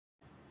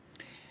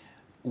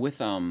with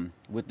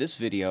this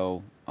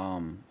video,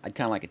 I'd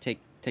kind of like to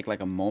take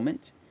like a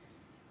moment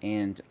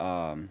and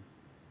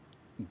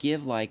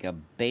give like a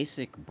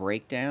basic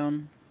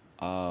breakdown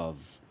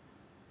of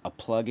a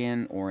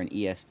plugin or an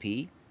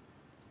ESP,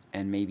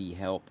 and maybe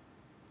help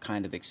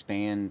kind of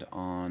expand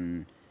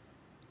on,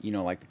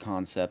 like the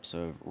concepts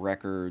of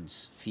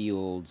records,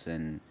 fields,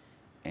 and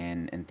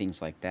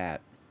things like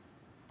that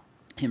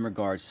in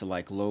regards to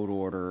like load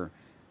order,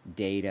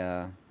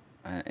 data,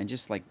 and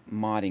just like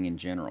modding in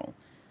general.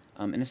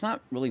 And it's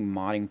not really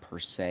modding per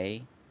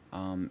se.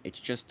 It's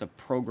just a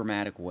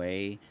programmatic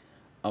way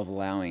of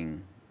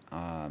allowing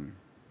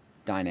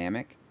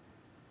dynamic.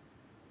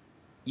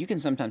 You can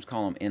sometimes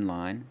call them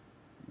inline,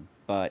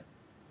 but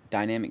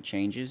dynamic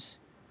changes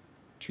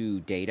to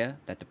data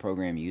that the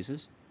program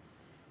uses.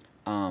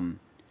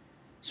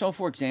 So,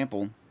 for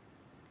example,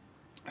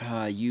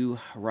 you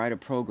write a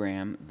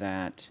program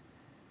that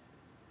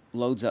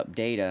loads up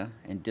data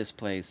and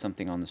displays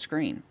something on the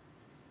screen,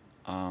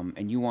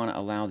 and you want to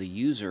allow the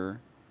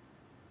user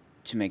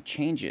to make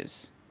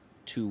changes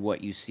to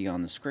what you see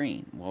on the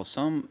screen. Well,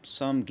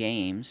 some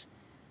games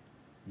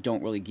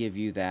don't really give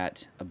you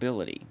that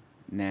ability.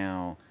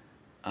 Now,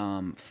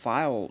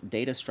 file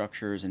data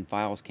structures and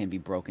files can be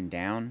broken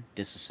down,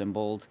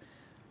 disassembled,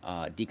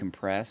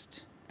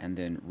 decompressed, and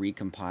then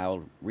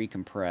recompiled,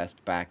 recompressed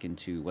back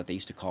into what they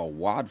used to call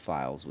WAD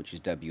files, which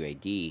is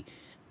WAD,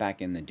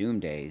 back in the Doom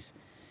days,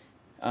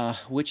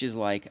 which is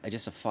like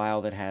just a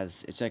file that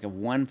has, it's like a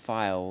one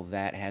file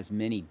that has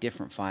many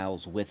different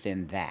files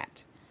within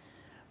that.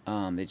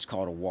 It's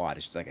called a WAD.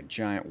 It's like a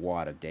giant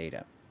wad of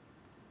data.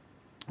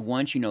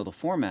 Once you know the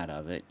format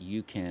of it,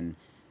 you can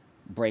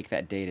break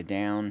that data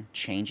down,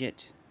 change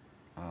it.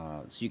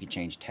 So you can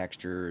change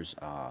textures,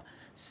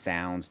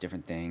 sounds,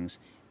 different things,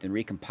 then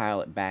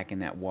recompile it back in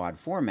that WAD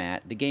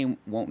format. The game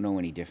won't know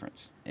any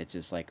difference. It's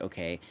just like,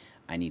 okay,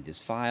 I need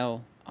this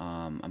file.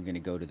 I'm going to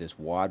go to this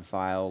WAD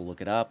file,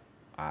 look it up.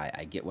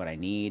 I get what I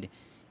need,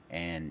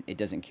 and it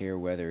doesn't care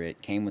whether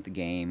it came with the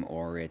game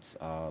or it's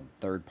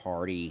third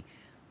party,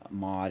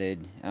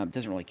 modded. It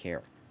doesn't really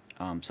care.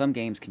 Some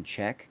games can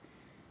check.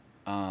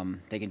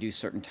 They can do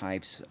certain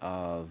types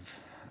of,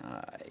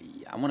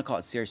 I want to call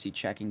it CRC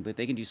checking, but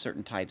they can do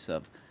certain types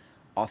of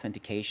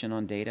authentication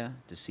on data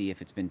to see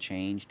if it's been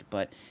changed.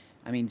 But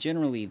I mean,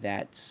 generally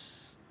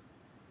that's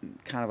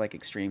kind of like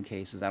extreme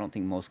cases. I don't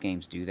think most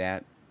games do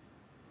that.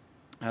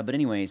 But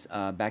anyways,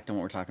 back to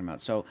what we're talking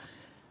about. So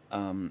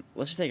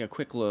let's just take a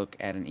quick look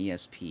at an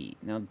ESP.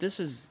 Now this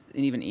is,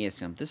 and even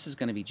ESM, this is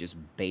going to be just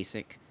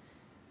basic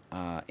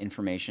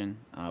information.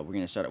 We're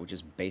going to start out with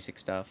just basic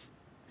stuff.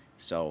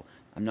 So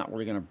I'm not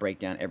really going to break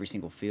down every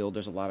single field.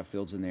 There's a lot of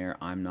fields in there.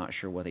 I'm not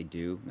sure what they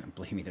do. And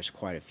believe me, there's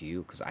quite a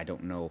few, because I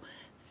don't know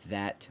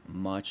that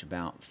much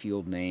about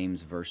field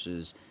names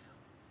versus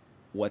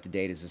what the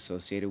data is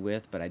associated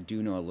with, but I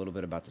do know a little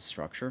bit about the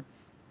structure.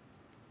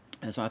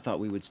 And so I thought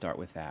we would start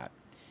with that.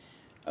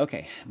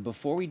 Okay,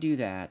 before we do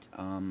that,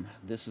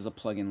 this is a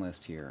plugin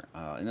list here,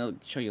 and I'll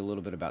show you a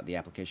little bit about the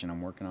application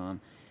I'm working on.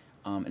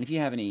 And if you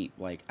have any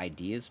like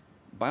ideas,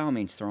 by all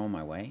means throw them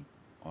my way,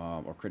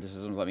 or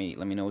criticisms. Let me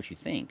know what you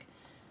think.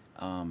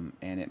 And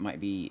it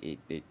might be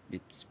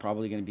it's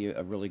probably going to be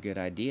a really good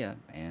idea,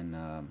 and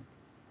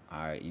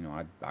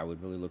I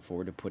would really look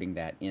forward to putting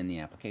that in the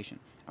application.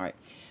 All right,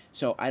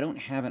 so I don't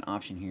have an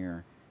option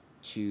here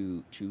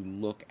to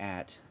look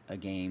at a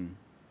game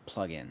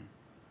plugin,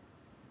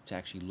 to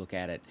actually look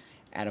at it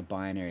at a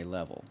binary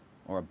level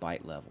or a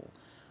byte level.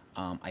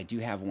 I do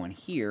have one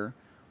here,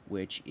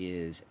 which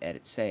is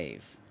edit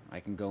save. I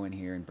can go in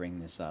here and bring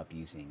this up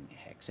using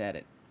hex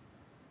edit,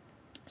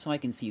 so I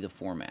can see the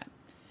format.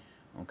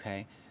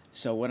 Okay,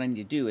 so what I need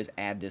to do is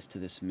add this to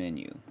this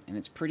menu, and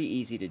it's pretty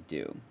easy to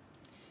do.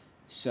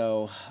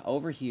 So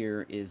over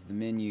here is the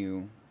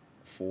menu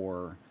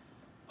for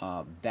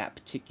that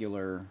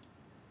particular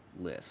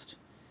list.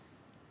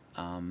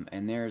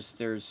 And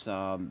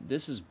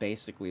this is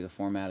basically the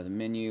format of the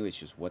menu. It's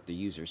just what the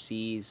user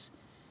sees,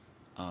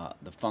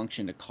 the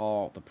function to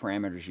call, the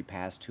parameters you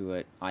pass to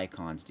it,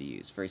 icons to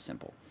use. Very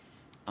simple.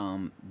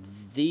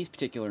 These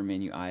particular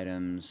menu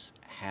items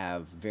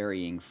have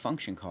varying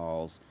function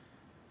calls.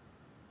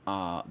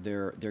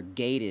 They're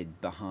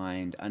gated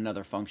behind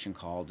another function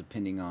call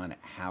depending on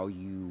how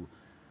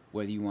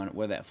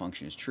whether that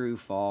function is true,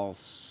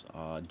 false,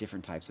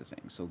 different types of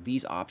things. So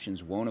these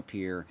options won't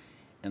appear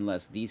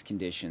unless these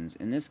conditions,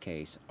 in this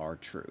case, are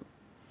true.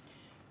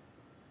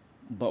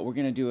 But we're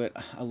going to do it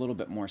a little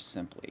bit more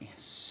simply.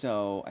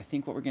 So I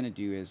think what we're going to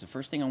do is, the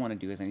first thing I want to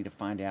do is I need to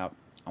find out,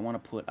 I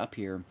want to put up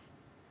here,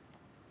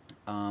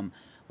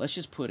 let's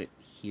just put it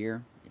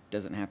here. It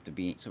doesn't have to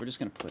be, so we're just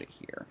going to put it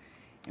here.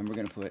 And we're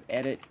going to put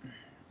edit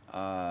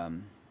plugin,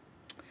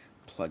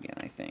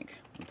 I think.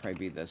 It'll probably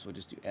be this. We'll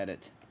just do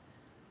edit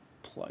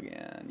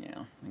plugin,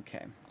 yeah.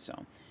 Okay,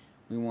 so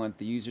we want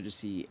the user to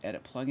see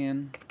edit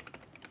plugin.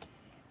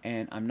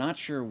 And I'm not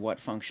sure what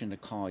function to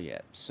call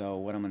yet. So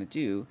what I'm going to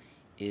do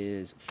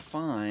is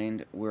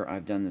find where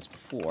I've done this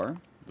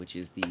before, which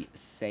is the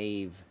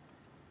save.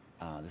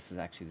 This is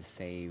actually the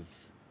save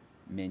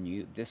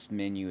menu. This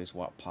menu is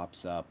what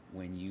pops up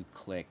when you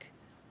click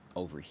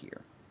over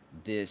here.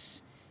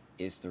 This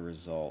is the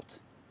result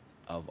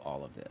of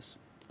all of this.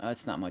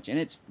 It's not much, and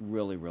it's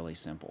really, really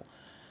simple.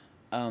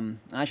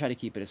 I try to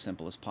keep it as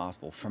simple as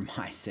possible for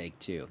my sake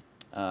too.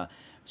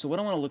 So what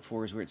I want to look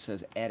for is where it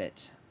says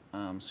edit.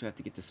 So we have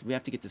to get this. We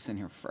have to get this in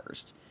here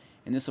first,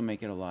 and this will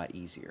make it a lot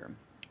easier.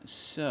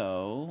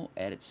 So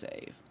edit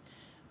save.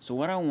 So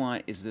what I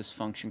want is this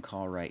function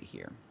call right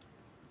here.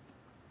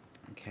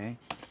 Okay.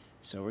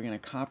 So we're going to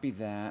copy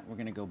that. We're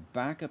going to go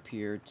back up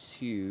here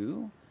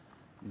to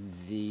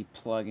the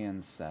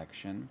plugins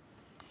section.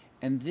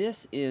 And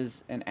this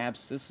is an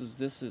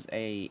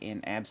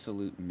an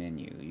absolute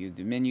menu.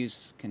 The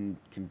menus can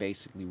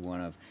basically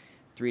one of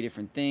three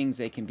different things.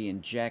 They can be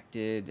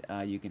injected.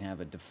 You can have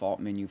a default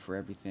menu for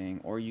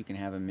everything, or you can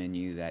have a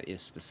menu that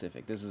is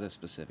specific. This is a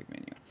specific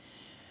menu.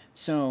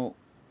 So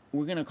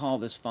we're gonna call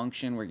this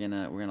function. We're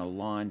gonna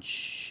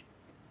launch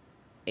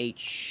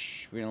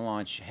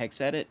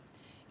hex edit,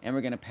 and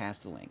we're gonna pass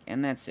the link,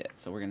 and that's it.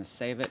 So we're gonna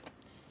save it.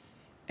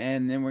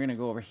 And then we're going to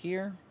go over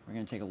here. We're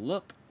going to take a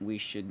look. We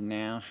should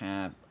now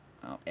have,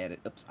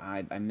 edit. Oops,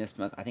 I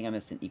think I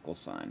missed an equal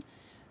sign.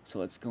 So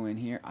let's go in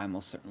here. I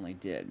most certainly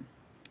did.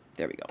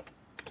 There we go.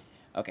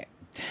 Okay,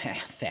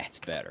 that's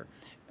better.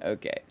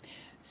 Okay,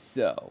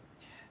 so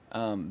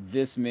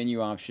this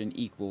menu option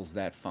equals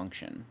that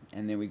function.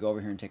 And then we go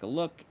over here and take a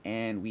look,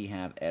 and we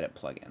have edit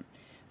plugin.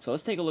 So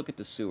let's take a look at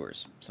the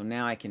sewers. So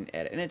now I can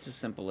edit, and it's as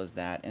simple as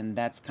that. And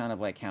that's kind of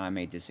like how I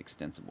made this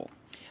extensible.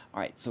 All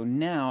right, so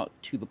now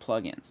to the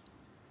plugins.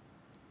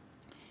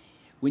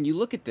 When you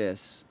look at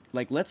this,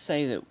 like let's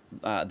say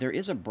that there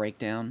is a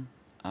breakdown.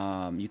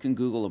 You can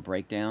Google a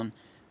breakdown.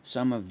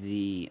 Some of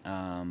the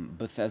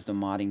Bethesda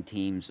modding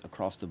teams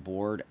across the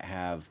board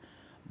have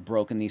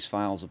broken these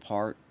files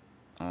apart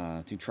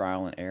through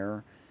trial and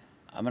error.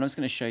 But I'm just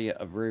going to show you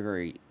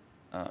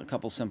a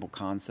couple simple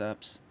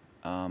concepts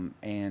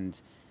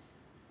and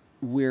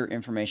where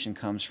information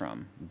comes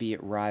from, be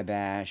it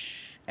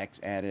rybash,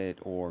 xedit,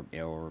 or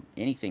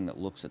anything that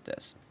looks at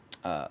this,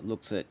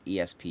 looks at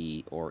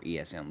ESP or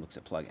ESM, looks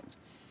at plugins.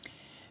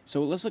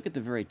 So let's look at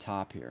the very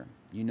top here.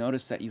 You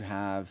notice that you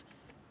have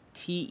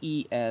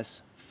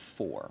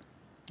TES4,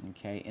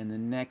 okay, and the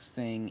next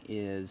thing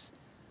is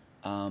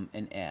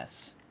an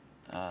S,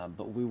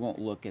 but we won't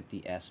look at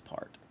the S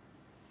part.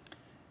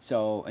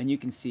 So, and you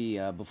can see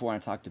before I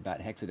talked about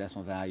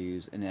hexadecimal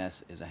values, an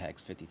S is a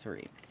hex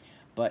 53.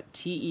 But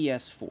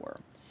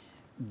TES4,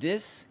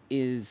 this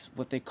is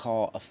what they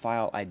call a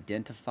file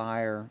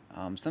identifier.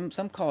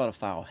 Some call it a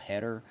file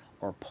header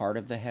or part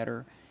of the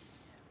header,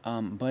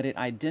 but it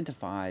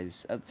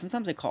identifies,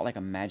 sometimes they call it like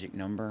a magic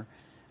number,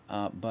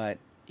 but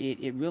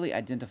it really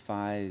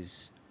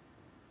identifies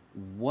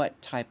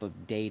what type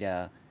of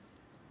data,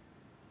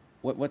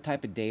 what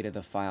type of data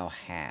the file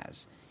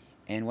has.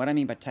 And what I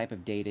mean by type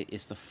of data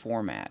is the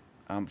format.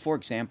 For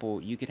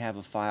example, you could have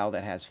a file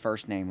that has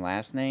first name,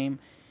 last name,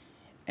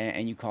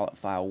 and you call it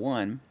file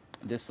 1.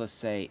 This, let's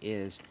say,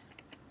 is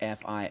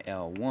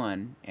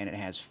FIL1, and it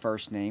has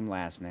first name,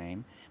 last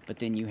name, but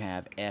then you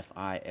have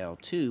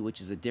FIL2, which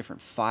is a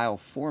different file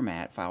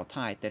format, file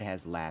type, that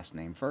has last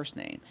name, first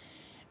name.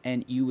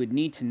 And you would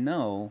need to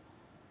know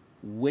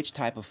which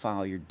type of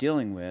file you're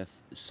dealing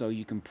with so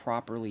you can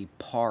properly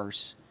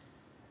parse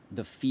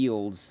the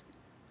fields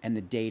and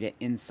the data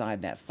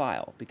inside that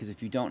file. Because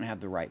if you don't have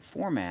the right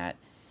format,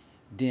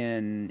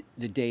 then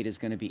the data is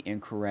going to be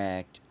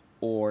incorrect,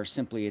 or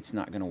simply it's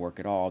not going to work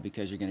at all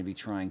because you're going to be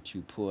trying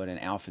to put an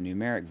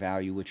alphanumeric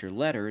value, which are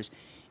letters,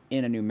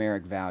 in a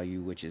numeric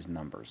value, which is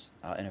numbers,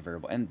 in a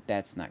variable, and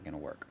that's not going to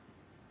work.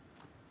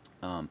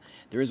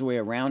 There is a way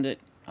around it,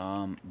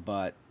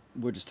 but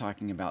we're just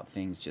talking about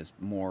things just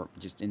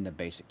in the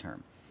basic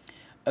term.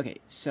 Okay,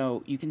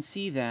 so you can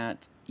see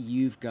that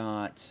you've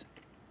got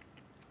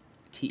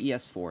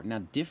TES4.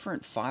 Now,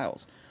 different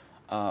files,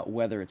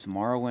 whether it's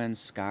Morrowind,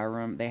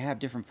 Skyrim, they have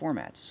different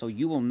formats. So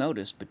you will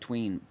notice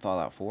between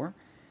Fallout 4,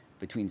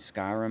 between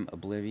Skyrim,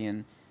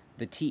 Oblivion,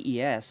 the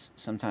TES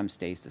sometimes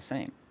stays the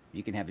same.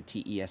 You can have a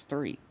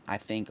TES3. I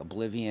think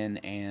Oblivion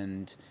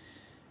and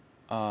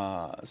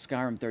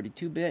Skyrim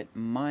 32-bit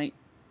might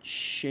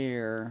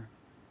share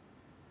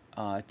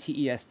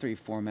TES3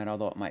 format,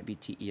 although it might be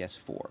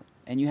TES4.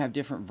 And you have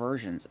different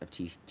versions of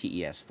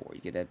TES4.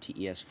 You could have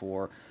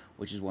TES4,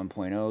 which is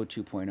 1.0,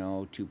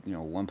 2.0,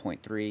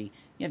 1.3.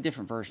 You have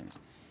different versions.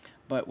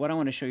 But what I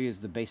want to show you is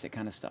the basic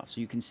kind of stuff. So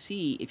you can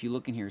see, if you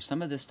look in here,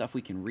 some of this stuff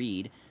we can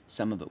read,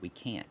 some of it we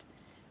can't.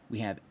 We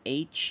have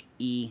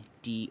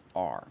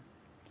HEDR.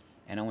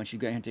 And I want you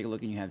to go ahead and take a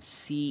look, and you have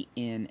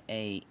CNAM.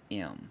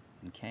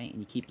 Okay? And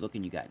you keep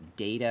looking, you got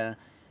data.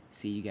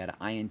 See, you got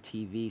an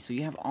INTV. So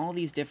you have all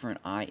these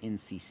different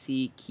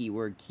INCC,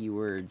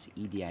 keywords,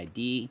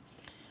 EDID,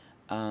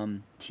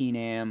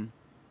 TNAM,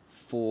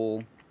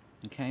 full.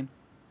 Okay?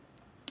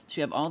 So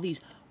you have all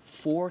these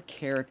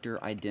 4-character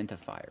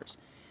identifiers.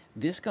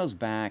 This goes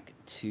back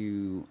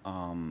to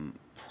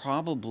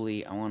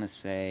probably, I want to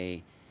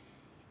say,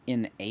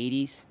 in the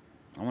 80s.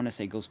 I want to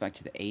say it goes back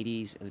to the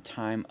 80s, at the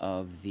time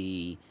of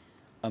the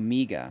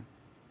Amiga.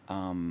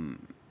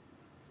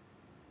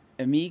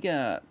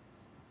 Amiga,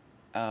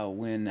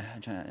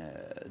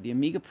 the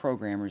Amiga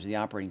programmers, the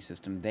operating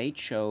system, they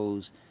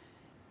chose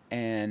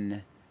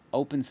an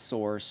open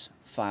source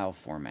file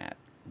format.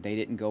 They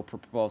didn't go,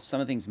 well,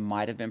 some of the things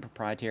might have been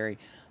proprietary,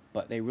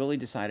 but they really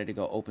decided to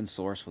go open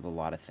source with a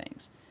lot of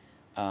things.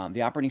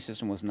 The operating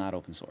system was not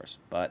open source,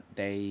 but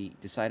they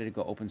decided to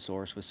go open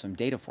source with some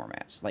data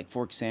formats. Like,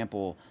 for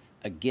example,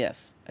 a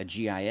GIF, a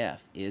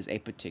GIF, is a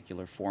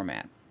particular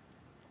format.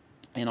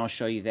 And I'll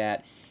show you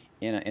that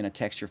in a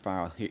texture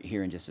file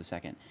here in just a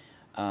second.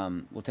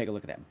 We'll take a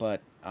look at that.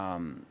 But a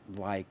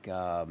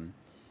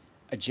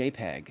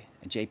JPEG,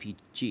 a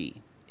JPG,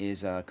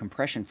 is a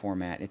compression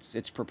format.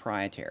 It's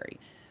proprietary.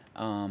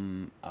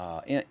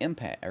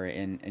 MPEG, or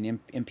an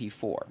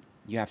MP4,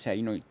 you have to have,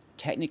 you know,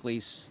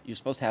 technically you're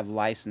supposed to have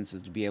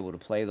licenses to be able to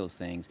play those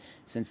things,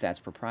 since that's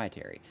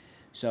proprietary.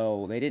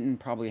 So they didn't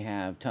probably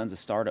have tons of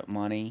startup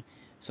money,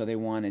 so they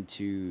wanted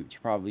to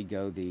probably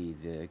go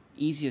the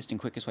easiest and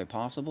quickest way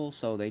possible,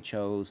 so they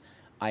chose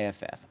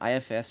IFF.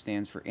 IFF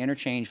stands for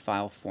Interchange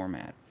File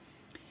Format.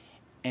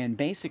 And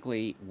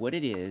basically what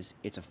it is,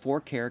 it's a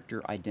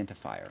 4-character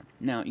identifier.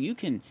 Now you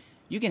can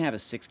have a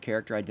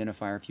 6-character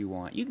identifier if you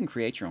want. You can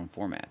create your own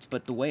formats,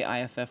 but the way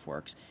IFF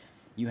works,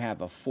 you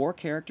have a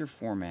 4-character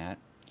format,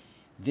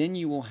 then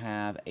you will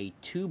have a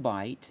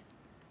 2-byte,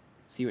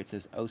 see where it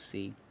says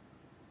OC,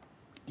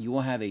 you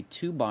will have a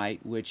 2-byte,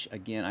 which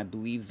again, I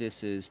believe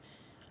this is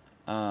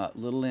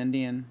Little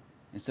Indian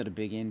instead of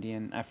Big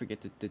Indian. I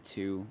forget the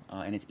two,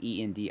 and it's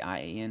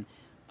ENDIAN.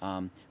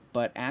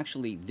 But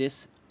actually,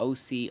 this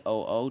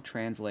OCOO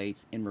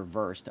translates in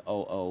reverse to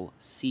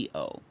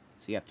OOCO.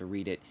 So you have to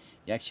read it.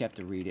 You actually have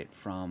to read it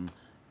from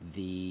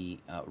the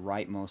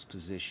rightmost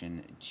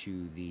position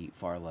to the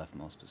far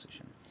leftmost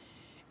position.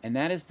 And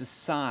that is the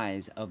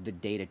size of the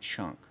data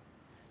chunk.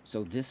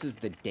 So this is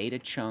the data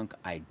chunk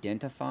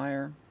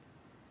identifier,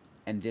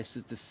 and this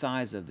is the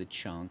size of the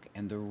chunk,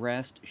 and the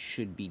rest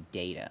should be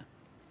data.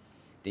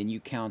 Then you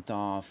count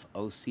off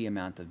OC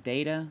amount of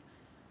data.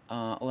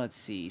 Let's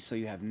see, so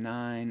you have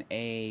 9,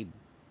 8,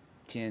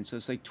 10, so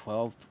it's like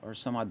 12 or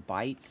some odd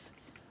bytes.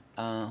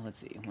 Let's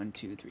see, 1,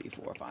 2, 3,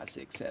 4, 5,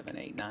 6, 7,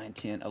 8, 9,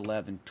 10,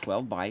 11,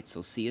 12 bytes,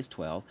 so C is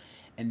 12.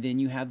 And then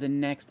you have the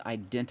next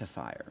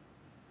identifier.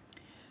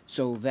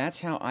 So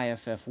that's how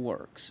IFF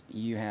works.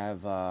 You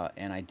have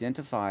an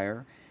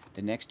identifier.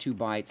 The next 2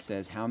 bytes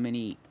says how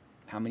many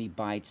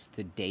bytes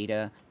the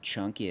data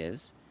chunk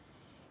is,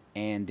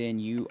 and then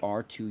you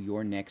are to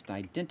your next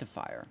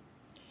identifier.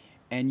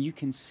 And you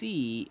can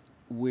see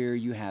where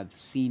you have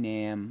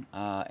CNAM,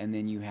 and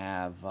then you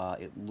have,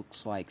 it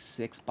looks like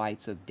 6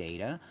 bytes of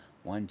data,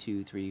 1,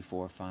 2, 3,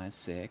 4, 5,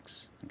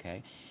 6,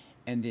 okay?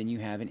 And then you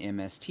have an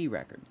MST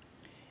record.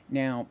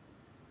 Now,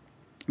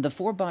 the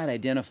 4-byte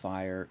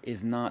identifier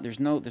is not, there's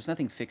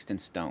nothing fixed in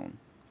stone.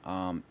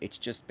 It's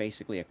just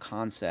basically a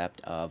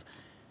concept of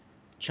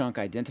chunk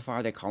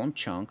identifier, they call them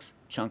chunks,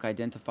 chunk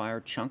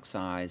identifier, chunk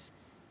size,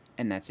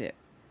 and that's it.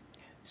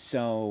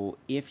 So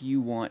if you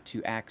want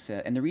to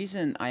access, and the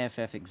reason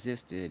IFF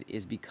existed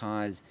is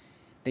because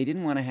they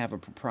didn't want to have a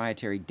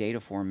proprietary data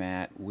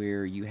format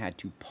where you had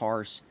to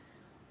parse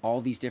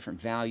all these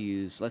different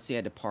values. Let's say you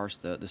had to parse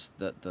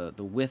the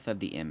width of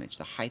the image,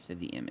 the height of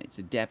the image,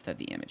 the depth of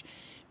the image,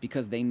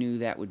 because they knew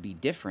that would be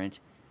different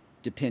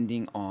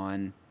depending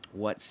on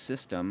what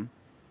system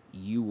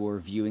you were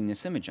viewing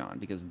this image on,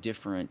 because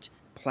different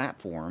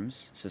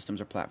platforms, systems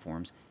or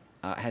platforms,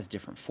 has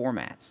different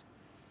formats.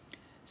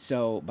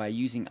 So by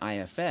using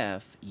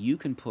IFF, you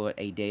can put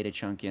a data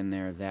chunk in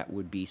there that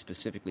would be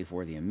specifically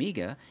for the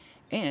Amiga,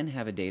 and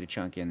have a data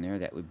chunk in there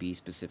that would be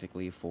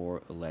specifically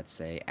for, let's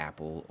say,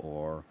 Apple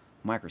or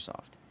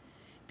Microsoft,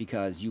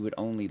 because you would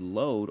only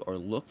load or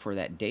look for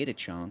that data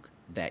chunk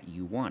that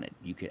you wanted.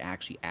 You could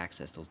actually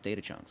access those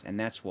data chunks, and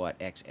that's what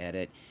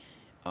Xedit,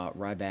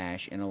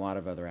 Rybash, and a lot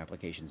of other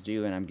applications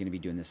do, and I'm going to be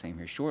doing the same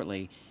here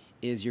shortly.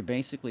 Is you're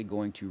basically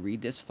going to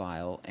read this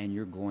file and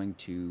you're going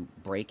to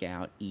break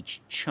out each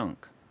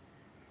chunk.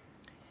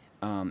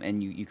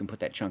 And you can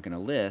put that chunk in a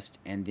list,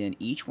 and then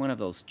each one of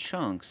those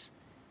chunks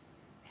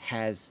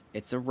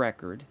it's a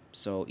record,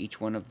 so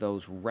each one of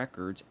those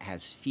records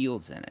has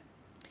fields in it.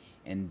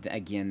 And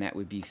again, that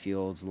would be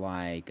fields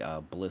like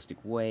ballistic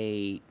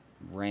weight,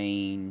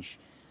 range,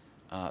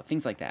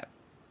 things like that.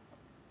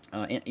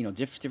 And, you know,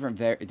 different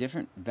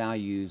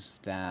values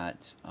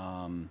that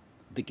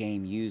the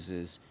game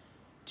uses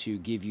to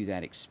give you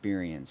that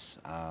experience.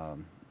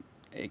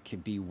 It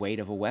could be weight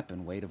of a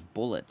weapon, weight of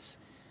bullets,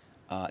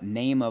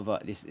 name of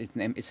it's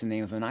the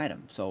name of an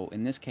item. So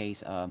in this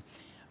case,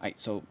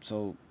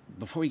 so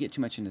before we get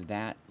too much into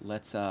that,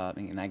 let's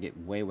and I get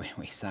way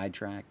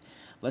sidetracked.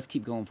 Let's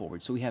keep going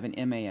forward. So we have an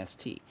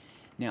MAST.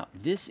 Now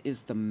this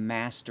is the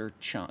master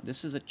chunk.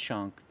 This is a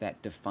chunk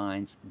that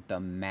defines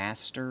the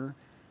master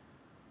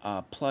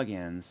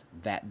plugins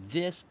that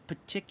this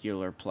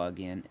particular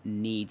plugin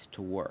needs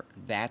to work.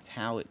 That's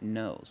how it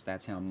knows.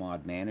 That's how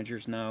mod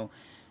managers know.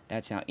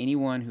 That's how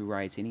anyone who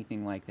writes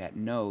anything like that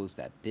knows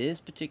that this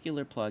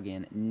particular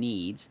plugin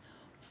needs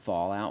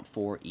Fallout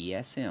 4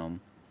 ESM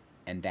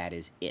and that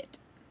is it.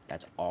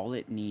 That's all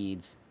it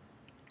needs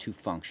to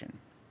function.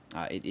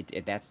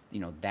 That's, you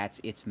know, that's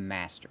its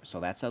master. So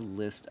that's a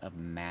list of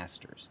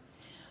masters.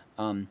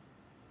 I'm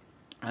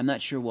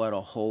not sure what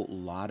a whole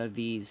lot of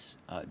these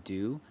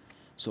do.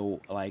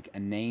 So like a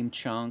name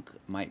chunk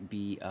might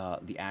be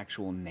the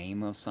actual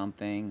name of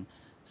something.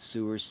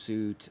 Sewer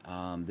suit,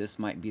 this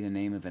might be the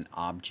name of an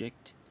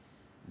object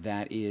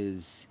that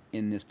is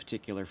in this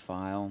particular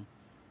file.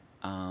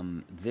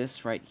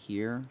 This right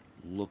here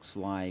looks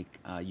like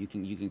you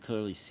can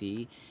clearly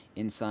see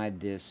inside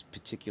this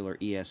particular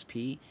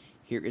ESP.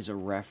 Here is a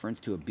reference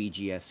to a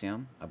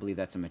BGSM. I believe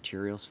that's a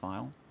materials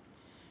file.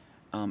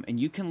 And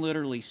you can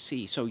literally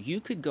see, so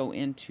you could go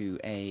into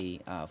a,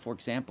 for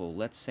example,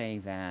 let's say,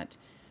 for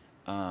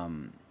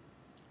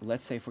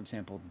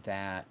example,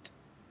 that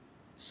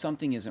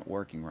something isn't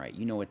working right.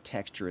 You know, a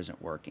texture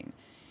isn't working.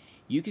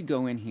 You could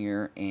go in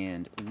here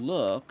and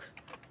look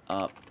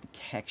up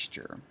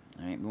texture.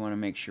 All right, we want to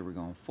make sure we're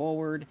going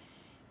forward.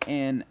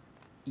 And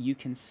you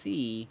can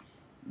see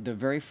the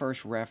very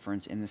first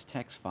reference in this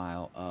text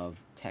file of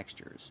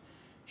textures.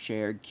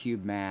 Shared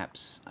cube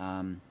maps.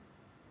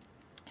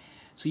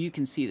 So you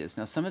can see this.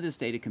 Now, some of this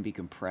data can be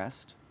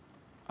compressed.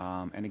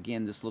 And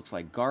again, this looks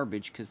like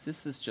garbage because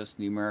this is just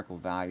numerical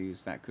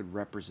values that could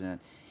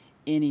represent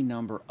any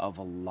number of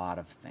a lot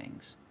of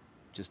things.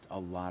 Just a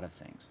lot of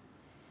things.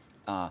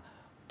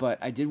 But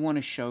I did want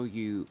to show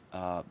you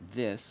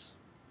this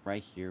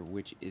right here,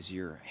 which is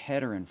your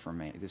header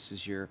information. This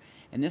is your,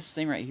 and this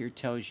thing right here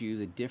tells you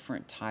the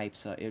different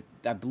types.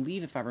 I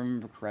believe, if I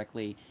remember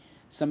correctly,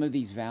 some of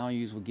these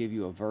values will give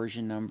you a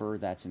version number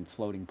that's in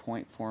floating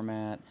point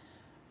format.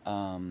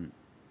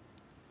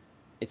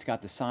 It's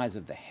got the size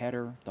of the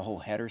header, the whole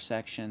header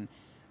section,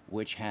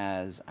 which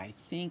has, I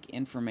think,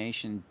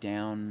 information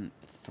down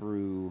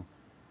through,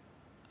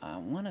 I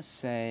want to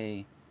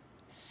say,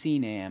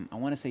 CNAM. I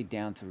want to say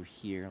down through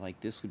here.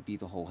 Like this would be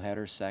the whole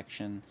header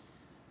section,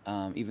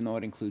 even though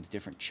it includes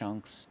different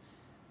chunks.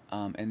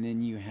 And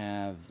then you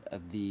have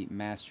the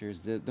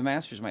masters. The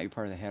masters might be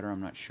part of the header.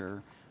 I'm not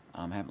sure.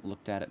 I haven't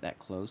looked at it that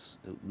close.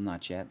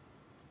 Not yet.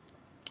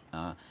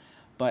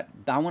 But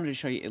I wanted to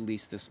show you at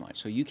least this much.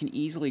 So you can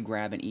easily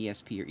grab an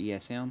ESP or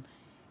ESM,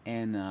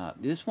 and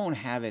this won't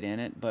have it in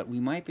it, but we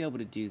might be able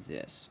to do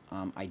this.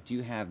 I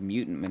do have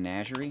Mutant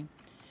Menagerie,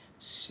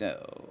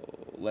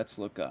 so let's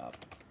look up.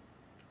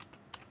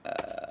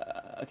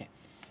 Okay,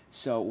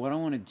 so what I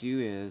want to do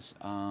is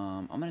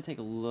I'm going to take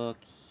a look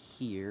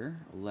here.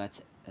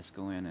 Let's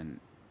go in and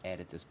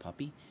edit this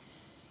puppy.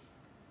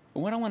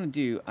 What I want to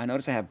do, I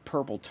notice I have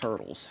purple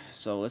turtles,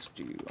 so let's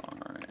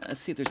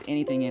see if there's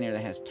anything in here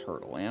that has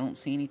turtle. And I don't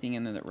see anything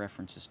in there that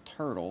references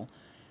turtle,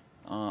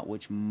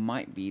 which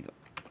might be the,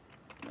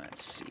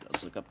 let's see,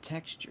 let's look up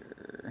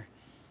texture.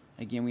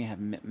 Again, we have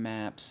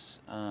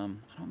maps. I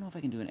don't know if I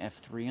can do an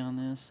F3 on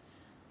this.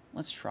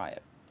 Let's try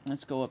it.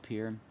 Let's go up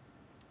here,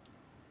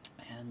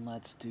 and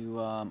let's do,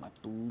 I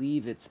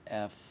believe it's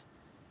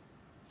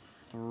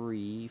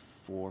F3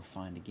 for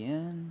find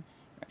again.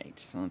 Right,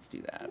 so let's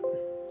do that.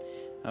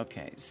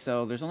 Okay,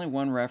 so there's only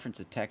one reference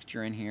to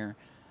texture in here.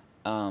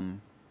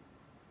 And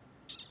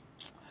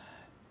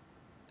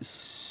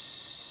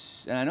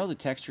I know the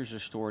textures are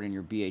stored in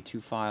your BA2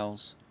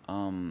 files. So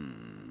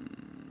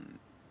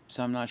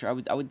I'm not sure.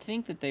 I would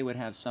think that they would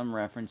have some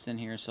reference in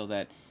here so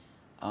that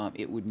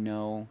it would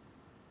know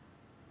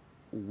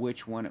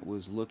which one it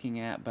was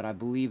looking at. But I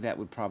believe that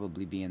would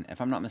probably be in,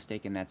 if I'm not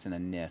mistaken, that's in a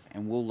NIF,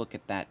 and we'll look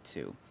at that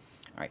too.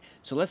 All right,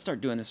 so let's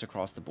start doing this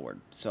across the board.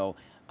 So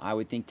I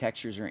would think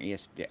textures are in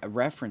ESP,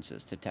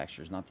 references to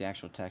textures, not the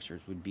actual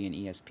textures, would be in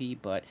ESP,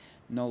 but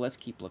no, let's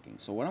keep looking.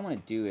 So what I'm going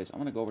to do is I'm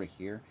going to go over to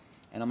here,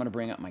 and I'm going to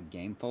bring up my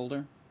game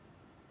folder.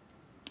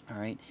 All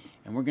right,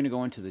 and we're going to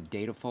go into the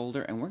data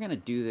folder, and we're going to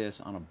do this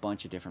on a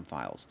bunch of different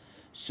files.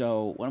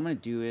 So what I'm going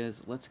to do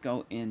is let's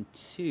go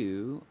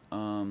into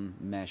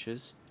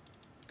meshes,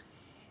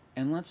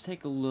 and let's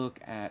take a look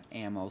at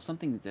ammo,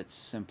 something that's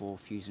simple,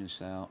 fusion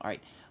cell. All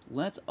right,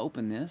 let's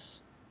open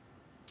this.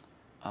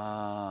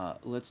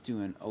 Let's do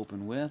an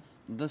open with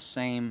the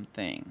same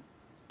thing.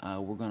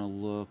 We're going to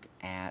look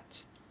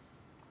at,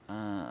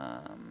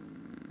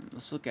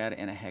 let's look at it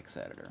in a hex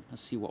editor.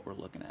 Let's see what we're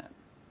looking at.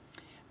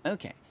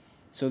 Okay,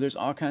 so there's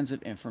all kinds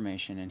of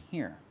information in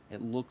here.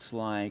 It looks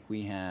like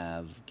we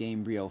have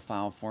Gamebryo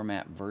file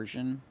format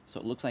version. So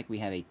it looks like we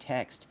have a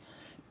text,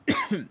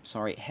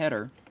 sorry,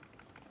 header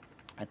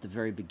at the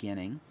very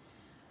beginning.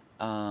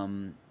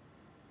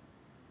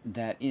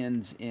 That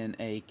ends in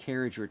a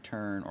carriage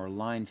return or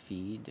line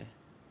feed,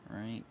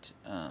 right?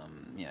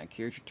 Yeah,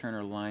 carriage return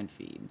or line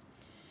feed.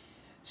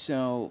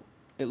 So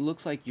it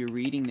looks like you're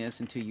reading this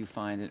until you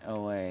find an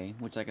OA,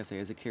 which, like I say,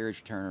 is a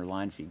carriage return or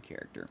line feed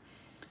character,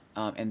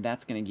 and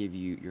that's going to give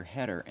you your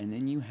header. And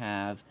then you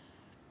have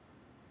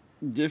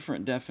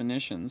different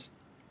definitions,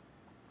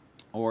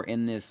 or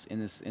in this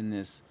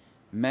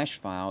mesh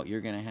file,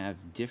 you're going to have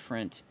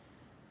different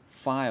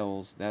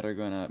files that are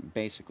going to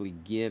basically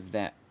give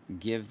the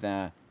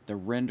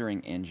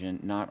rendering engine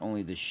not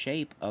only the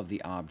shape of the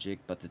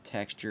object, but the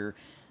texture,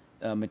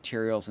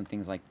 materials and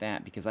things like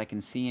that, because I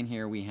can see in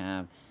here we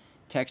have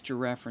texture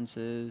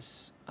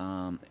references.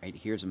 Right,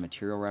 here's a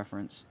material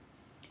reference.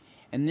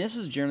 And this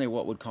is generally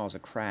what would cause a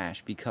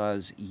crash,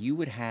 because you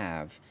would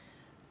have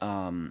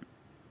a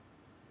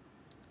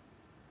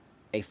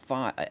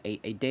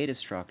data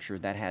structure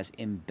that has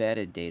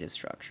embedded data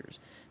structures.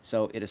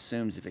 So it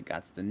assumes if it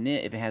has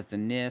the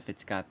NIF,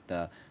 it's got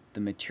the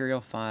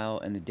material file,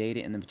 and the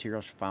data in the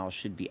material file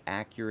should be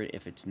accurate.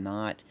 If it's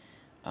not,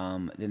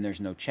 then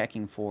there's no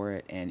checking for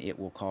it, and it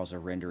will cause a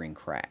rendering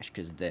crash,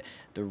 because the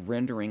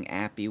rendering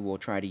API will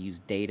try to use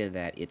data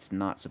that it's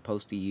not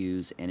supposed to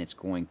use, and it's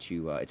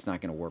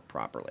not going to work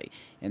properly,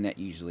 and that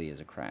usually is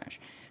a crash.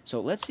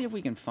 So let's see if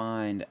we can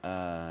find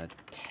a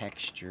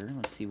texture.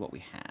 Let's see what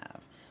we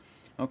have.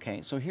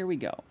 Okay, so here we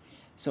go.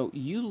 So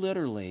you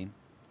literally,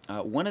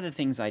 one of the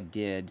things I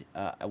did,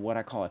 what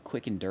I call a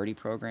quick and dirty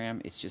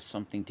program, it's just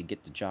something to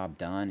get the job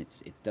done.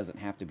 It doesn't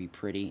have to be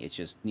pretty. It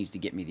just needs to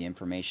get me the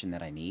information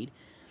that I need,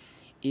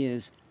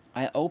 is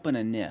I open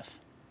a NIF.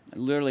 I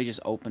literally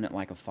just open it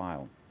like a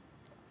file.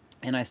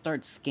 And I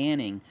start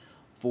scanning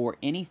for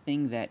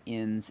anything that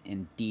ends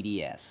in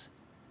DDS,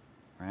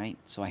 right?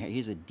 So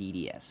here's a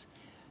DDS.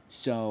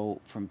 So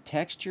from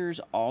textures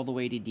all the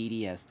way to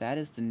DDS, that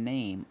is the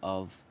name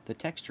of the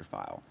texture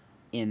file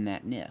in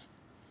that NIF.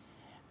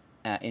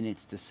 And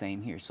it's the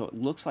same here. So it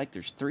looks like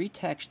there's 3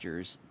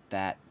 textures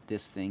that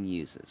this thing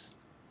uses.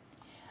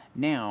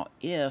 Now,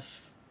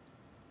 if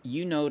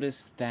you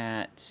notice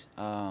that,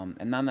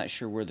 and I'm not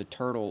sure where the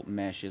turtle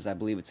mesh is, I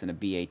believe it's in a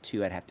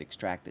BA2, I'd have to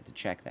extract it to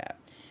check that.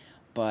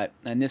 But,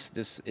 and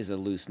this is a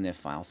loose NIF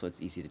file, so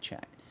it's easy to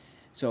check.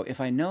 So if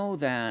I know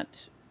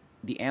that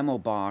the ammo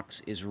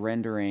box is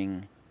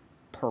rendering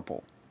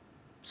purple,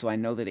 so I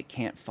know that it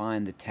can't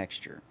find the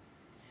texture,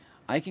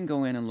 I can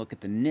go in and look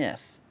at the NIF,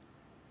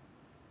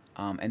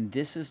 and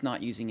this is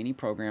not using any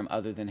program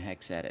other than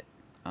HexEdit.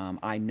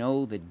 I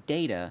know the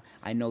data,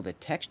 I know the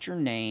texture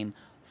name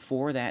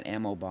for that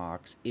ammo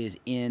box is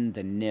in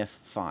the NIF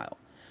file.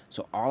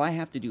 So all I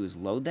have to do is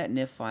load that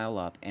NIF file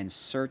up and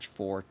search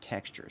for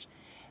textures.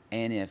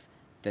 And if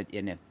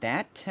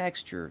that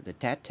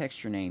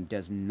texture name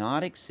does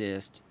not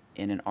exist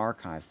in an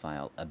archive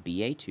file, a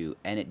BA2,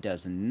 and it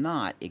does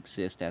not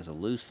exist as a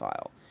loose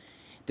file,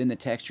 then the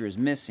texture is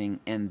missing,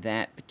 and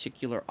that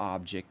particular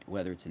object,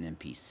 whether it's an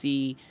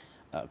NPC,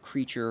 a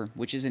creature,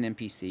 which is an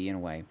NPC in a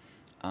way,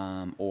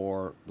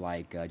 or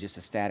like just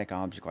a static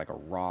object like a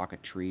rock, a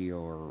tree,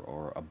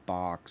 or a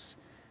box,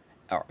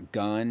 or a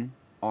gun,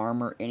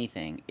 armor,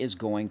 anything, is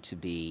going to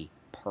be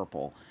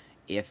purple.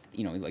 If,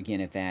 you know,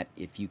 again,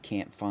 if you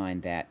can't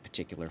find that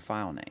particular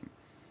file name.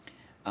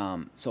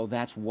 So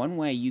that's one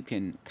way you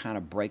can kind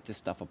of break this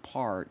stuff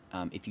apart.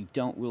 If you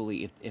don't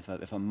really, if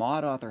a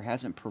mod author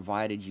hasn't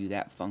provided you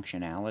that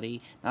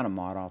functionality, not a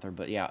mod author,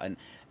 but yeah,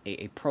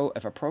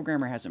 if a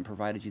programmer hasn't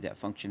provided you that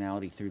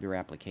functionality through their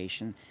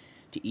application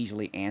to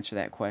easily answer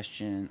that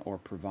question or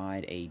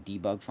provide a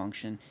debug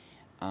function,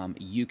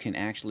 you can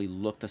actually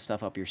look the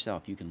stuff up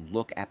yourself. You can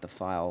look at the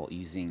file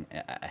using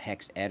a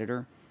hex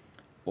editor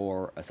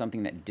or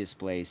something that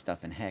displays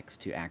stuff in hex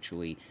to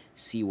actually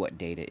see what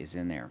data is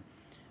in there.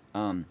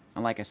 And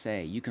like I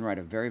say, you can write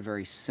a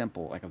very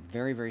simple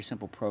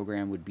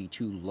program would be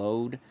to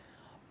load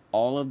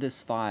all of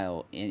this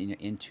file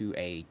into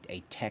a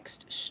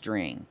text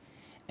string,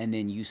 and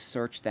then you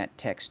search that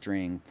text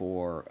string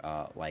for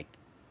like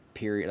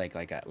period,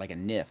 like a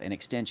NIF, an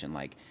extension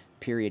like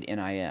period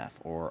NIF,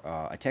 or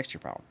a texture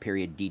file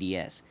period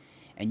DDS,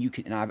 and you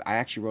can. And I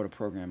actually wrote a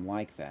program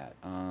like that.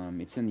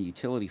 It's in the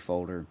utility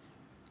folder.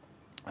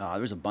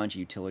 There's a bunch of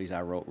utilities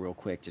I wrote real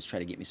quick, just try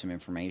to get me some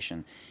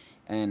information.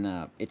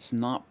 And it's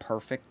not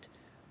perfect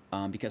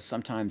because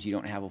sometimes you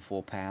don't have a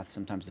full path.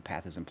 Sometimes the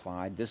path is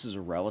implied. This is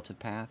a relative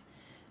path,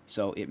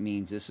 so it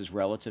means this is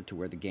relative to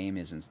where the game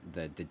is in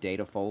the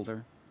data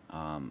folder,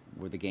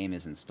 where the game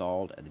is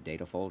installed, the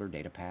data folder,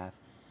 data path.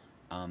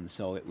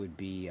 So it would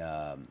be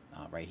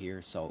right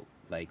here. So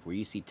like where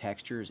you see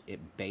textures, it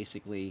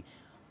basically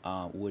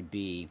would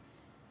be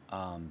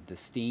the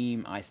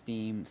Steam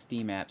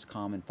apps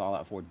common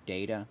Fallout 4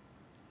 data,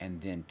 and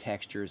then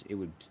textures. It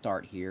would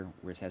start here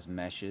where it has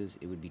meshes.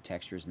 It would be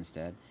textures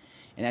instead,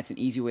 and that's an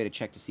easy way to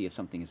check to see if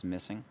something is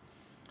missing.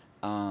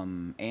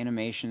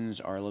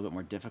 Animations are a little bit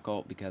more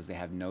difficult because they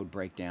have node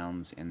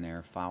breakdowns in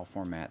their file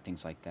format,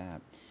 things like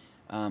that.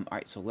 All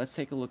right, so let's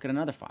take a look at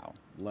another file.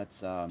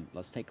 Let's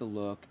take a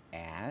look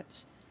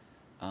at.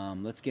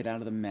 Let's get out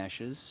of the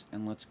meshes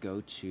and let's go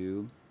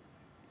to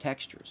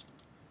textures.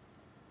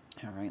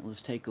 All right,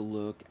 let's take a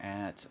look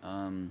at.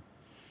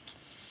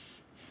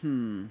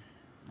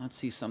 Let's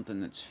see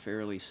something that's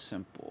fairly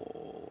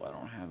simple. I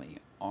don't have any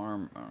I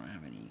don't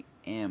have any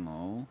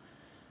ammo.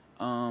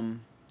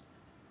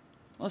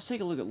 Let's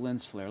take a look at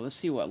lens flare. Let's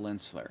see what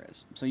lens flare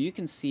is. So you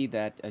can see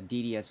that a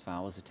DDS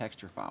file is a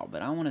texture file,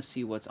 but I want to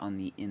see what's on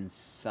the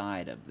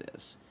inside of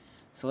this.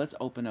 So let's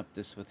open up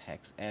this with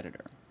hex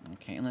editor.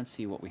 Okay, and let's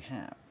see what we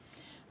have.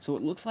 So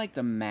it looks like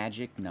the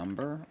magic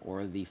number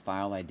or the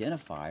file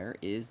identifier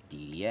is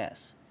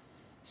DDS.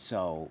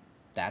 So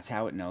That's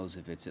how it knows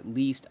if it's at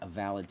least a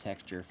valid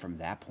texture from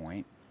that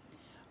point.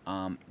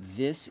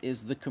 This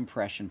is the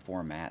compression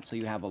format. So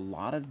you have a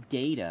lot of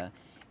data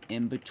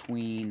in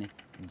between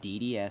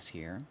DDS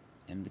here,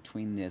 in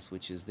between this,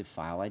 which is the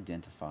file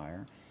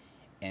identifier,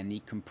 and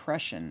the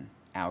compression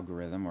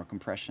algorithm or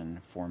compression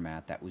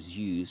format that was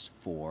used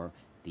for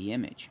the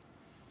image.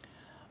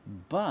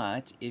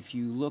 But if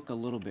you look a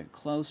little bit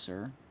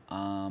closer,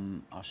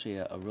 I'll show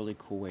you a really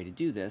cool way to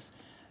do this.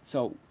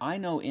 So I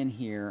know in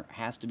here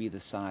has to be the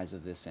size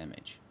of this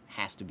image.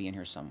 Has to be in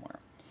here somewhere.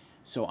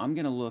 So I'm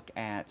going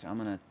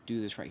to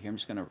do this right here. I'm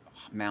just going to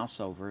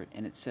mouse over it,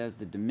 and it says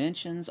the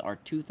dimensions are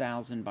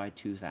 2000 by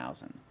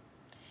 2000.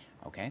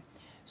 Okay,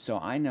 so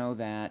I know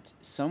that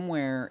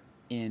somewhere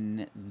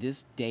in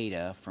this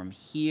data from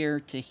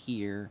here to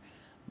here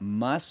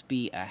must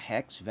be a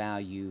hex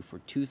value for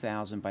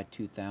 2000 by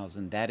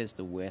 2000. That is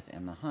the width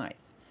and the height.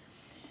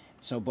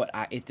 So, but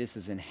if this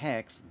is in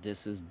hex,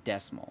 this is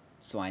decimal.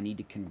 So I need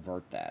to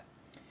convert that.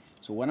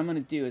 So what I'm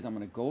going to do is I'm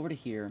going to go over to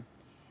here,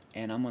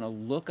 and I'm going to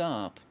look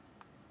up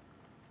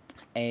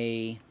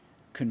a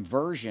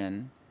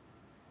conversion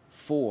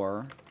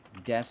for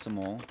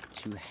decimal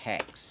to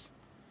hex.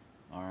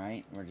 All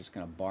right, we're just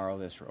going to borrow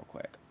this real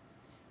quick.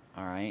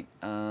 All right,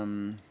 I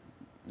am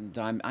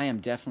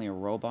definitely a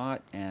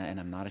robot, and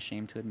I'm not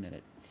ashamed to admit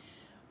it.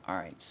 All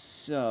right,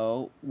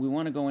 so we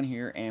want to go in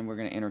here, and we're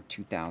going to enter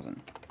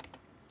 2000.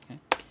 Okay,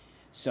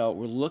 so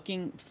we're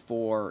looking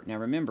for, now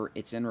remember,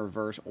 it's in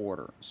reverse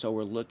order. So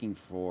we're looking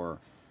for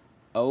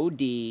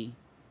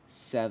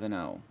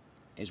OD70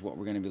 is what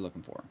we're going to be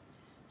looking for.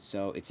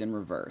 So it's in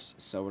reverse.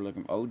 So we're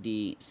looking for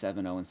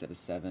OD70 instead of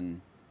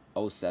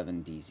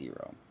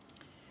 707D0.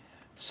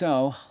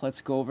 So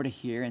let's go over to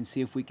here and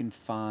see if we can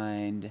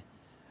find,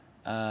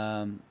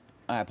 I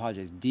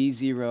apologize,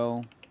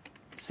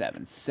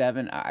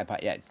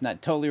 D077. Yeah, it's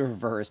not totally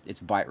reversed,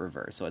 it's byte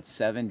reverse. So it's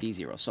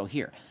 7D0. So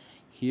here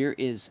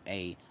is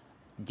a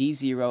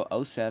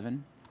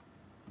D007,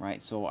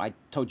 right? So I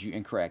told you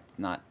incorrect,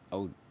 not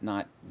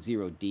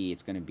 0D,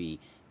 it's going to be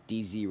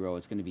D0,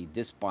 it's going to be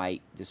this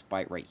byte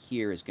right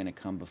here is going to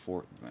come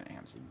before,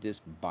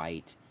 this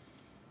byte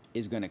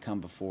is going to come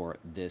before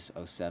this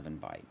 07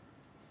 byte.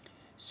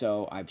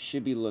 So I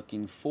should be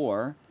looking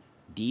for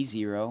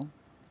D007,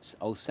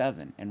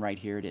 and right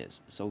here it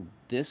is. So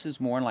this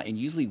is more like, and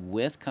usually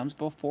width comes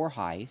before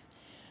height,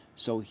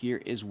 so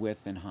here is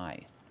width and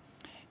height.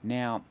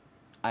 Now,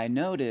 I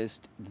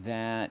noticed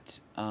that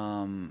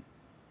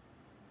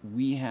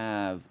we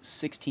have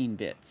 16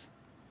 bits.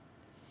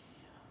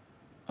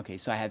 Okay,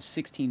 so I have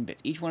 16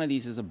 bits. Each one of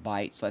these is a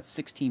byte, so that's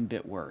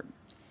 16-bit word.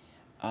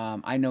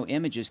 I know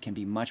images can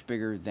be much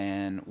bigger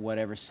than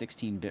whatever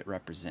 16-bit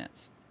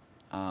represents.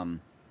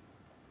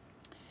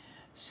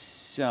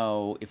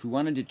 So if we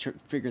wanted to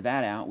figure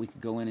that out, we could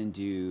go in and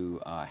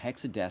do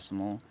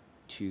hexadecimal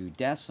to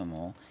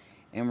decimal,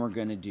 and we're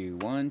going to do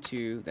 1,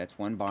 2, that's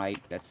 1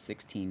 byte, that's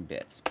 16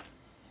 bits.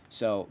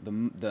 So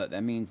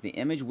that means the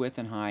image width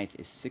and height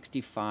is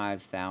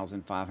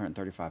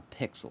 65,535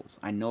 pixels.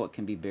 I know it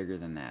can be bigger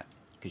than that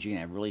because you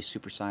can have really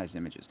supersized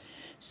images.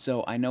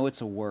 So I know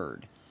it's a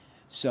word.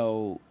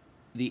 So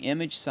the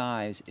image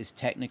size is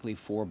technically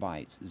 4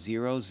 bytes,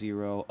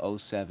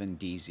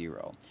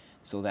 0007D0.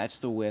 So that's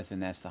the width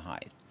and that's the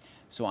height.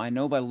 So I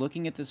know by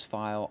looking at this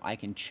file, I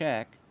can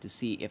check to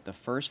see if the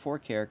first 4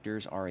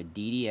 characters are a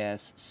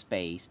DDS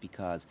space,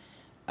 because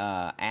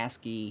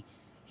ASCII,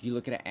 if you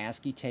look at an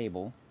ASCII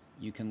table,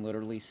 you can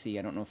literally see,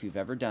 I don't know if you've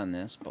ever done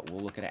this, but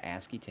we'll look at an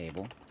ASCII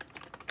table,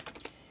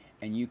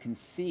 and you can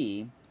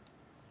see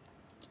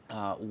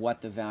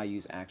what the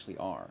values actually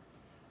are.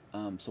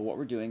 So what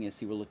we're doing is,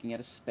 see, we're looking at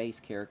a space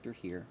character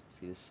here.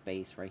 See this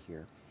space right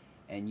here.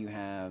 And you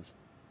have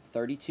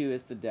 32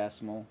 is the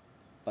decimal,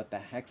 but the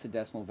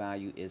hexadecimal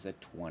value is a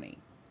 20.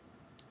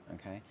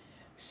 Okay?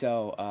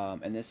 So,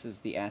 and this is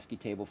the ASCII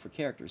table for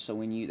characters. So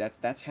when you,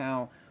 that's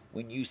how,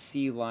 when you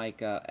see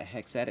like a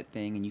hex edit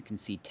thing and you can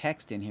see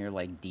text in here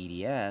like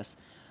DDS,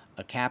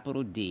 a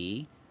capital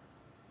D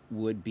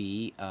would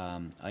be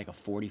like a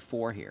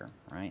 44 here,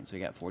 right? So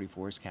you got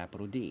 44 is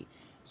capital D.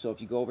 So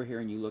if you go over here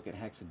and you look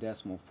at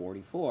hexadecimal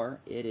 44,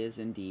 it is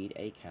indeed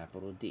a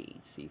capital D.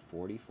 See,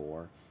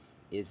 44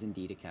 is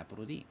indeed a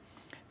capital D.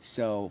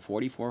 So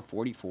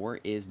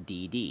 4444 is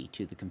DD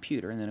to the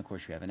computer, and then of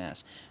course you have an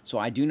S. So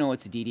I do know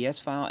it's a DDS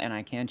file, and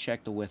I can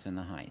check the width and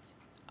the height.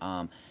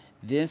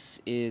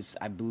 This is,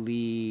 I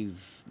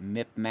believe,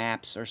 MIP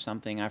maps or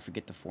something. I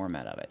forget the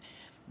format of it.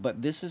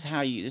 But this is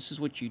how you, this is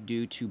what you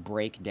do to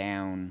break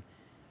down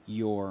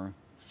your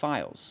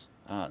files.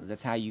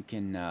 That's how you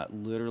can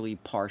literally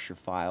parse your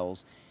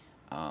files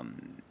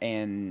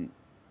and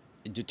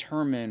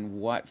determine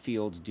what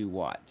fields do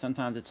what.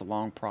 Sometimes it's a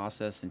long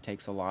process and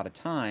takes a lot of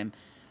time,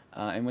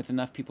 and with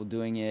enough people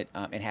doing it,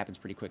 it happens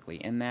pretty quickly.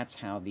 And that's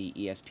how the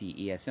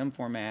ESP, ESM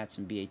formats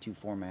and BA2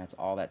 formats,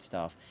 all that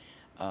stuff,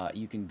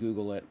 you can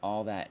Google it,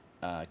 all that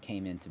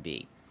came into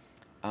be.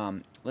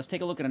 Let's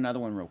take a look at another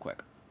one real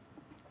quick.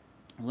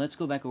 Let's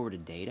go back over to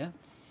data,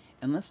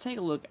 and let's take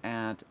a look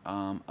at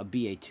a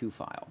BA2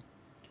 file.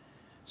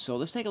 So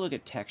let's take a look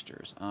at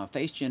textures.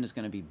 FaceGen is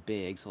going to be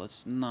big, so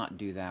let's not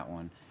do that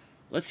one.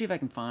 Let's see if I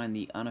can find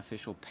the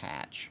unofficial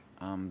patch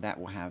that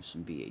will have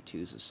some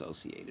BA2s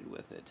associated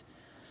with it.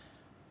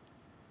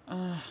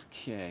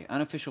 Okay,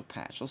 unofficial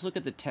patch. Let's look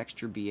at the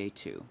texture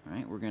BA2.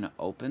 Right, we're going to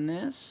open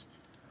this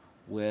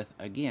with,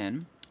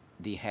 again,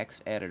 the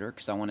hex editor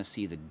because I want to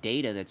see the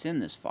data that's in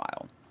this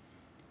file.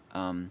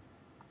 Alright,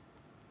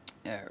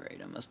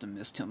 I must have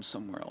missed him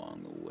somewhere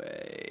along the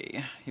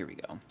way. Here we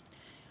go.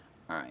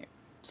 Alright,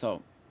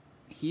 so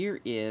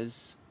here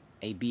is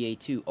a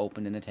BA2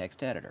 opened in a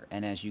text editor.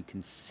 And as you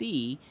can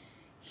see,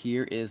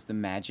 here is the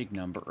magic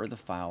number or the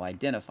file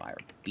identifier,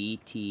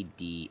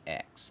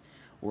 BTDX.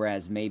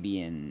 Whereas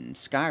maybe in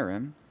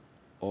Skyrim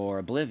or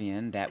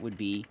Oblivion, that would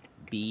be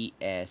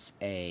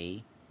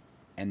BSA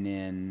and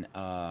then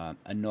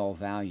a null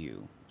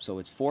value. So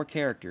it's 4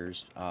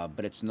 characters,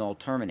 but it's null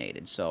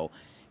terminated. So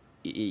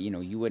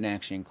you wouldn't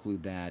actually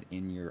include that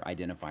in your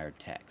identifier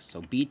text.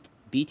 So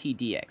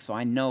BTDX. So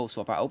I know,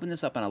 so if I open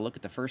this up and I look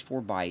at the first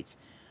 4 bytes,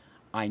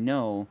 I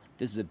know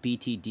this is a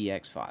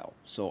BTDX file.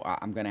 So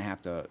I'm going to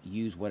have to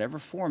use whatever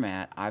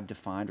format I've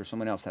defined or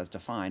someone else has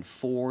defined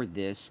for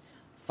this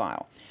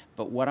file.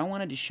 But what I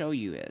wanted to show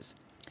you is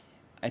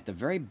at the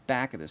very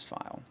back of this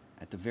file,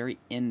 at the very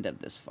end of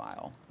this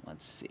file,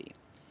 let's see,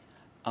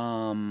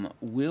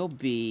 will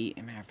be,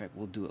 as a matter of fact,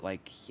 we'll do it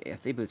like, I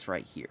think it's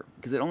right here,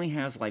 because it only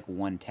has like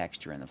 1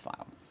 texture in the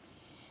file.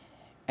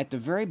 At the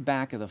very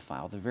back of the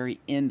file, the very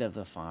end of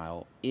the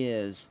file,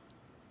 is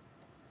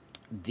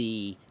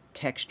the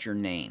texture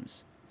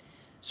names.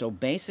 So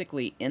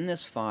basically, in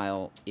this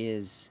file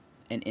is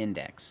an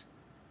index.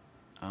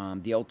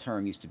 The old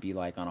term used to be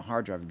like on a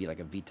hard drive, would be like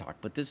a VTOC,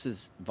 but this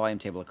is volume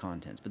table of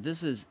contents, but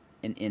this is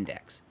an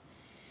index.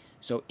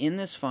 So in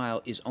this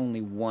file is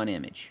only 1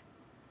 image,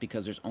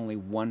 because there's only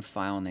 1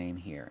 file name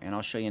here, and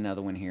I'll show you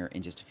another one here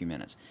in just a few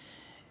minutes.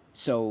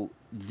 So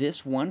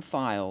this one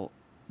file,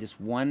 this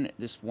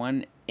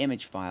one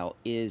image file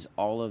is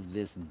all of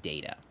this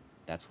data.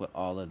 That's what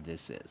all of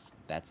this is.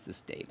 That's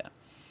this data.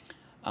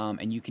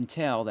 And you can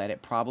tell that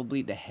it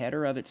probably, the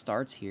header of it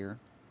starts here,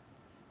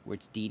 where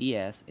it's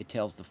DDS. It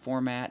tells the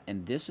format,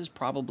 and this is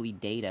probably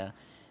data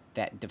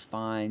that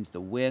defines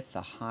the width,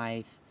 the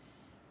height,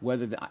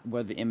 whether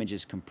the image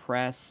is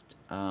compressed,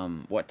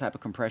 what type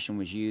of compression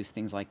was used,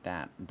 things like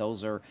that.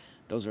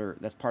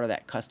 That's part of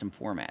that custom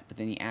format. But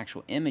then the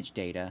actual image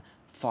data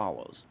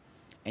follows,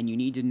 and you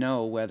need to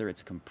know whether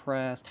it's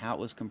compressed, how it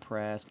was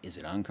compressed, is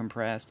it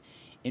uncompressed,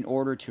 in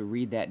order to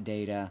read that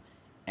data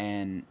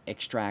and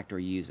extract or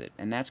use it.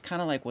 And that's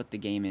kind of like what the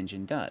game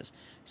engine does.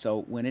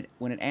 So when it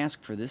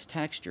asks for this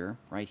texture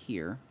right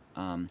here,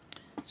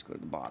 let's go to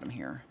the bottom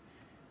here.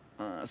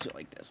 Let's do it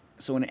like this.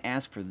 So when it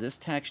asks for this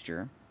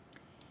texture,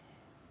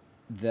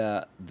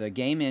 the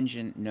game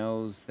engine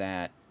knows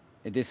that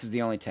this is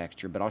the only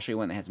texture, but I'll show you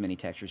one that has many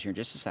textures here in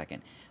just a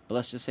second. But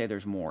let's just say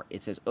there's more.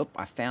 It says, "Oop,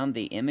 I found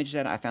the image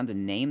that I found the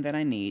name that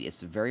I need.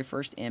 It's the very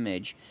first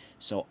image."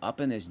 So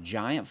up in this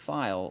giant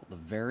file, the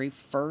very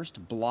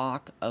first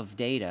block of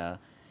data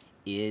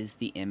is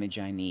the image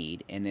I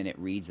need, and then it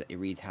reads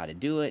how to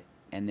do it,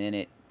 and then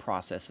it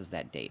processes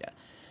that data.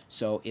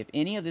 So if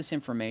any of this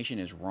information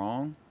is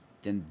wrong,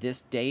 then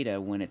this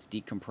data, when it's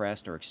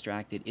decompressed or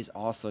extracted, is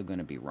also going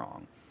to be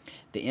wrong.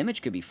 The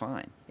image could be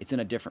fine. It's in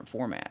a different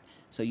format.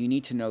 So you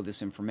need to know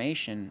this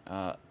information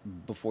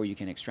before you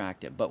can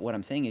extract it. But what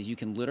I'm saying is you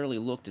can literally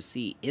look to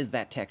see, is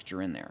that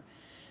texture in there?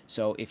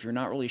 So if you're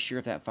not really sure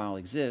if that file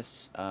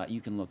exists,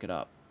 you can look it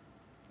up.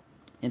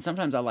 And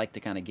sometimes I like to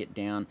kind of get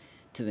down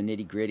to the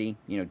nitty-gritty,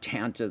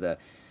 down to the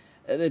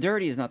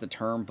dirty is not the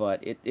term,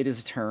 but it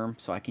is a term,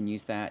 so I can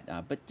use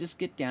that. But just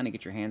get down and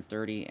get your hands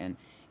dirty. And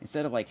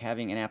instead of like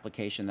having an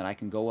application that I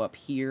can go up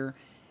here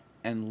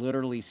and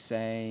literally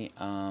say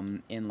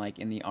in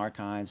the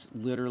archives,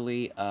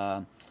 literally,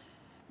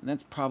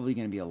 that's probably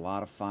going to be a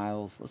lot of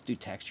files. Let's do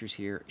textures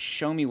here.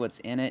 Show me what's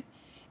in it,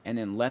 and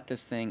then let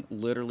this thing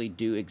literally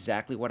do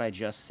exactly what I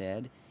just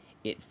said.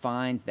 It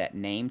finds that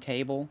name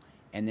table,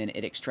 and then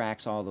it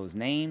extracts all those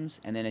names,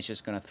 and then it's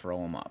just going to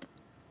throw them up.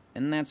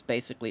 And that's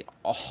basically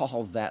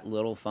all that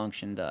little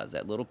function does,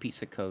 that little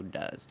piece of code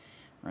does,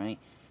 right?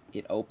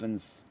 It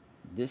opens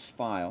this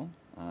file.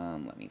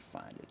 Let me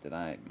find it.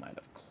 I might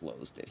have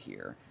closed it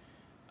here.